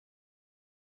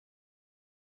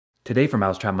Today for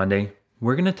Mousetrap Monday,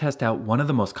 we're going to test out one of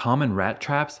the most common rat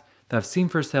traps that I've seen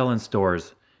for sale in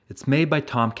stores. It's made by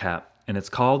Tomcat and it's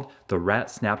called the Rat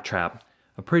Snap Trap,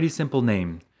 a pretty simple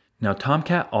name. Now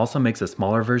Tomcat also makes a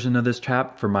smaller version of this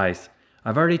trap for mice.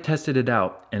 I've already tested it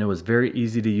out and it was very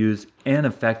easy to use and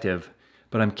effective,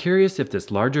 but I'm curious if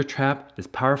this larger trap is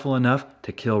powerful enough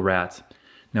to kill rats.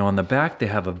 Now on the back they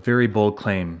have a very bold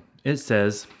claim. It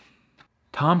says,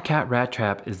 Tomcat Rat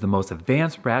Trap is the most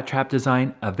advanced rat trap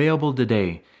design available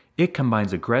today. It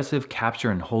combines aggressive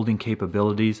capture and holding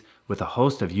capabilities with a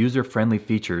host of user-friendly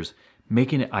features,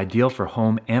 making it ideal for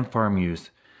home and farm use.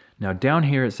 Now down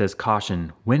here it says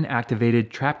caution, when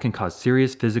activated, trap can cause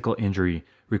serious physical injury,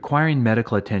 requiring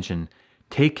medical attention.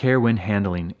 Take care when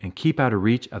handling and keep out of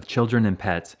reach of children and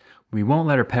pets. We won't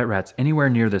let our pet rats anywhere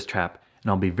near this trap, and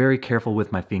I'll be very careful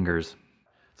with my fingers.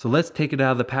 So let's take it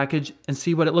out of the package and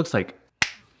see what it looks like.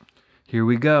 Here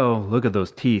we go. Look at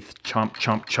those teeth. Chomp,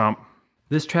 chomp, chomp.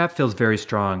 This trap feels very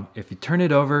strong. If you turn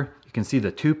it over, you can see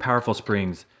the two powerful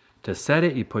springs. To set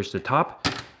it, you push the top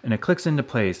and it clicks into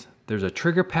place. There's a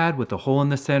trigger pad with a hole in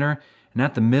the center, and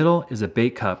at the middle is a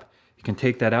bait cup. You can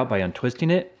take that out by untwisting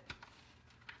it.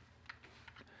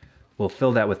 We'll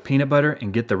fill that with peanut butter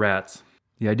and get the rats.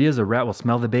 The idea is a rat will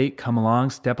smell the bait, come along,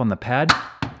 step on the pad,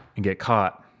 and get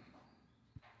caught.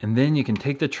 And then you can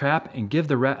take the trap and give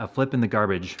the rat a flip in the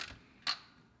garbage.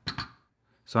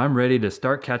 So I'm ready to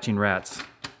start catching rats.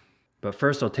 But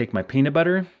first I'll take my peanut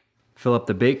butter, fill up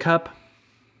the bait cup.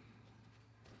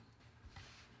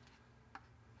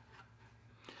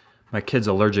 My kid's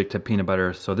allergic to peanut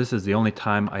butter, so this is the only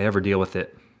time I ever deal with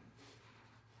it.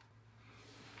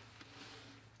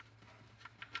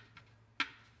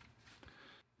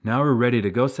 Now we're ready to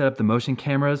go set up the motion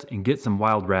cameras and get some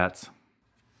wild rats.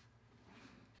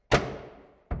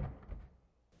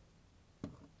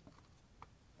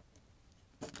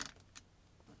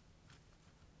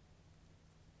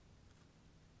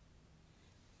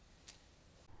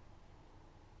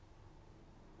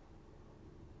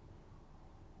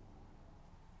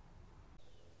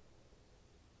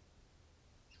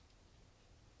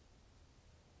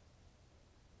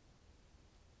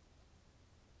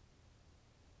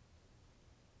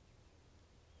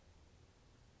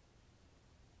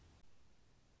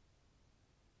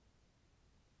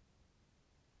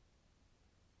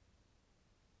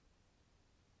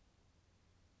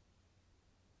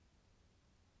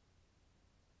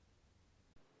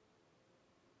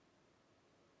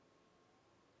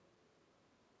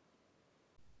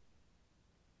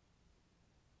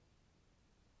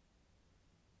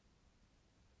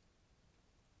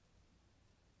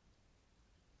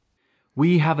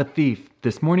 We have a thief.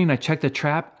 This morning I checked the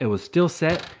trap, it was still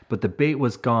set, but the bait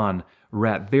was gone. A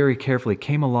rat very carefully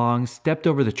came along, stepped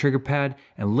over the trigger pad,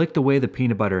 and licked away the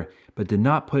peanut butter, but did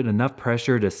not put enough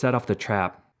pressure to set off the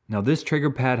trap. Now this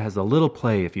trigger pad has a little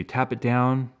play. If you tap it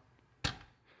down,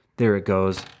 there it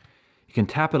goes. You can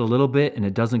tap it a little bit and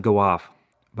it doesn't go off.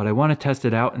 But I want to test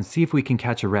it out and see if we can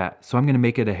catch a rat, so I'm going to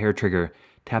make it a hair trigger.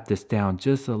 Tap this down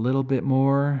just a little bit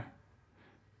more.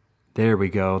 There we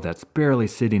go, that's barely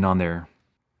sitting on there.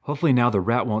 Hopefully now the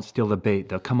rat won't steal the bait.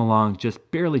 They'll come along,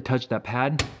 just barely touch that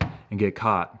pad and get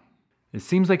caught. It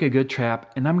seems like a good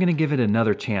trap and I'm gonna give it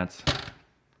another chance.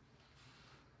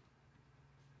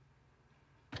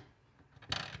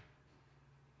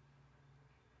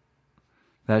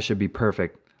 That should be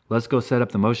perfect. Let's go set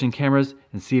up the motion cameras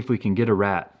and see if we can get a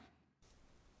rat.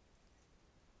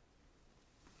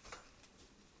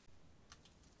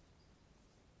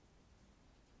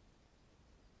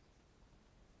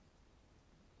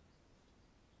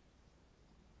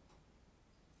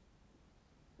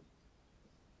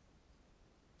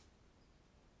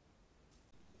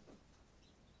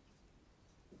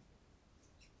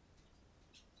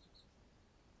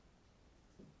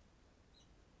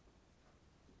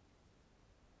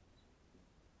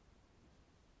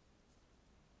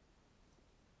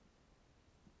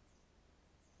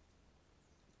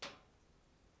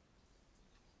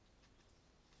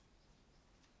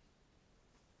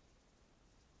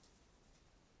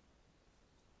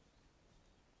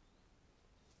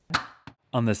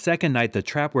 On the second night, the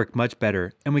trap worked much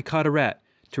better, and we caught a rat.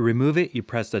 To remove it, you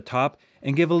press the top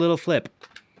and give a little flip.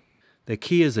 The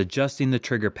key is adjusting the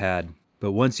trigger pad,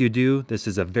 but once you do, this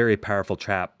is a very powerful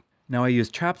trap. Now I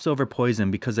use traps over poison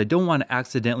because I don't want to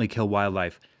accidentally kill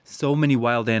wildlife. So many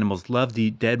wild animals love to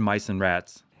eat dead mice and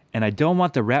rats. And I don't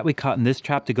want the rat we caught in this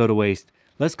trap to go to waste.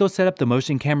 Let's go set up the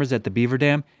motion cameras at the Beaver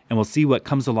Dam and we'll see what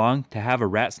comes along to have a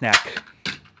rat snack.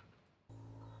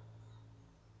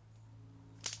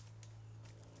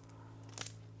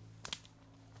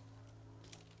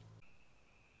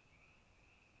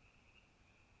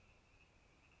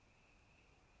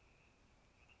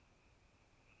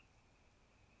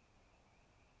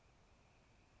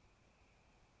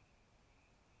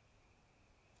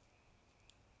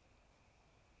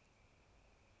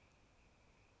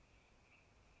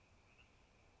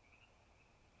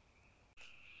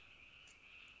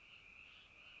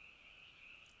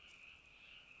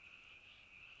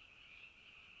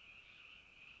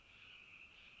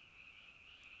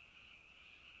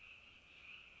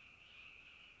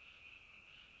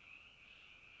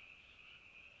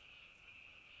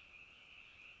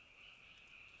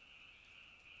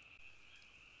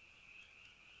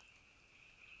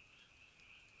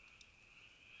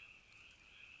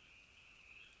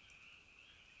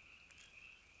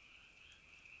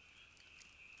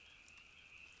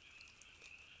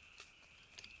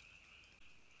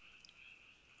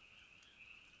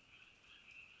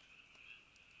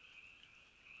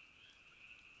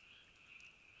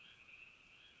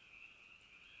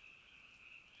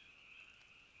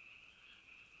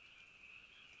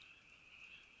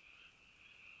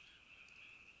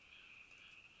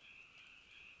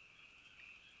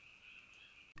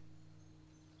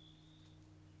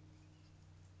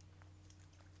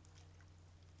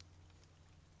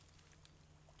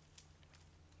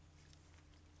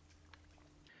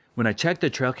 When I checked the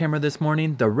trail camera this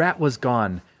morning, the rat was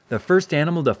gone. The first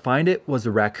animal to find it was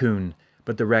a raccoon,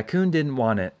 but the raccoon didn't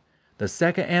want it. The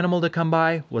second animal to come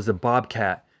by was a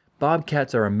bobcat.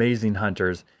 Bobcats are amazing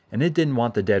hunters, and it didn't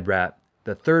want the dead rat.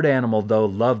 The third animal, though,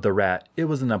 loved the rat. It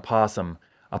was an opossum.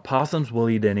 Opossums will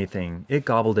eat anything. It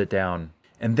gobbled it down.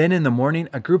 And then in the morning,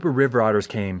 a group of river otters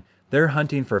came. They're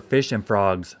hunting for fish and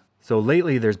frogs. So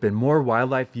lately, there's been more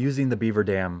wildlife using the Beaver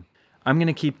Dam. I'm going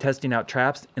to keep testing out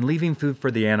traps and leaving food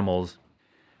for the animals.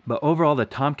 But overall, the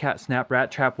Tomcat snap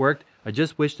rat trap worked. I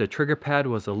just wish the trigger pad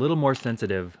was a little more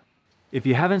sensitive. If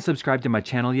you haven't subscribed to my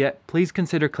channel yet, please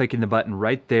consider clicking the button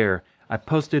right there. I've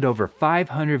posted over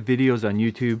 500 videos on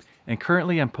YouTube, and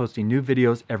currently I'm posting new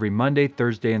videos every Monday,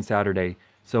 Thursday, and Saturday.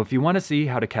 So if you want to see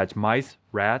how to catch mice,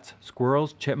 rats,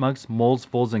 squirrels, chipmunks, moles,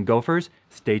 voles, and gophers,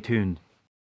 stay tuned.